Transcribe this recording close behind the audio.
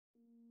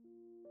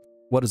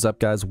What is up,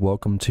 guys?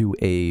 Welcome to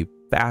a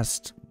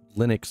fast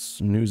Linux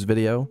news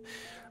video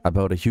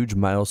about a huge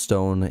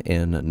milestone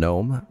in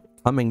Gnome.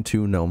 Coming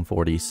to Gnome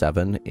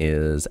 47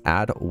 is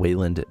add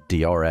Wayland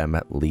DRM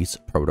lease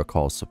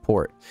protocol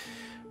support.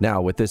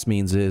 Now, what this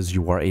means is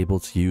you are able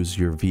to use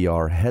your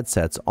VR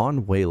headsets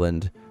on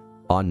Wayland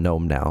on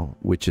Gnome now,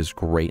 which is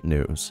great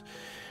news.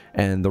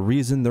 And the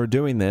reason they're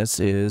doing this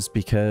is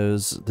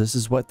because this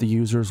is what the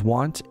users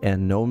want,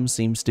 and Gnome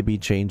seems to be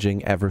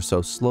changing ever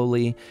so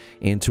slowly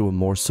into a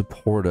more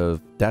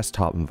supportive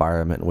desktop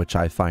environment, which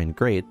I find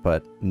great,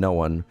 but no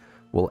one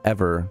will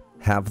ever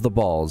have the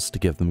balls to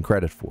give them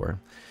credit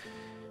for.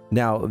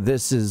 Now,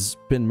 this has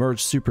been merged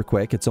super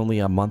quick. It's only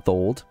a month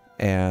old,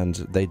 and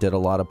they did a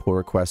lot of pull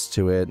requests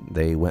to it.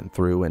 They went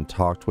through and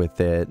talked with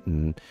it,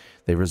 and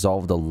they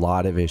resolved a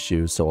lot of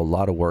issues, so a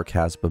lot of work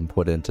has been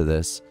put into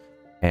this.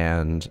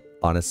 And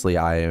honestly,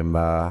 I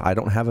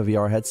don't have a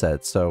VR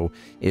headset, so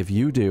if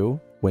you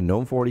do, when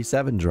Gnome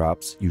 47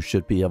 drops, you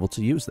should be able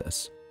to use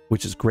this,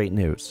 which is great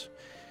news.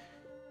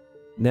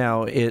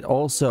 Now, it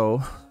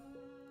also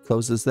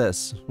closes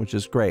this, which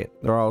is great.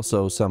 There are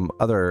also some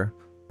other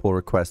pull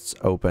requests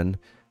open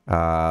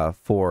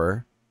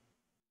for,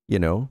 you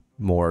know,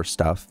 more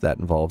stuff that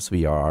involves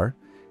VR,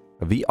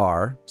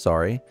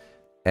 sorry,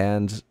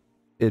 and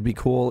it'd be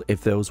cool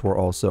if those were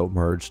also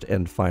merged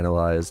and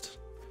finalized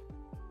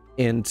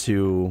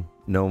into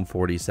Gnome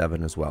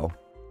 47 as well.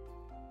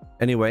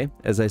 Anyway,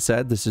 as I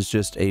said, this is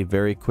just a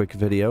very quick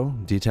video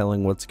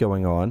detailing what's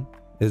going on.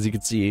 As you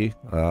can see,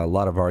 a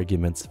lot of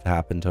arguments have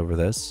happened over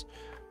this,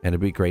 and it'd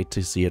be great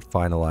to see it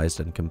finalized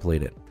and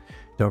completed.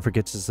 Don't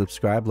forget to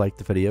subscribe, like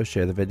the video,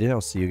 share the video.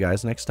 I'll see you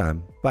guys next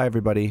time. Bye,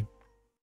 everybody.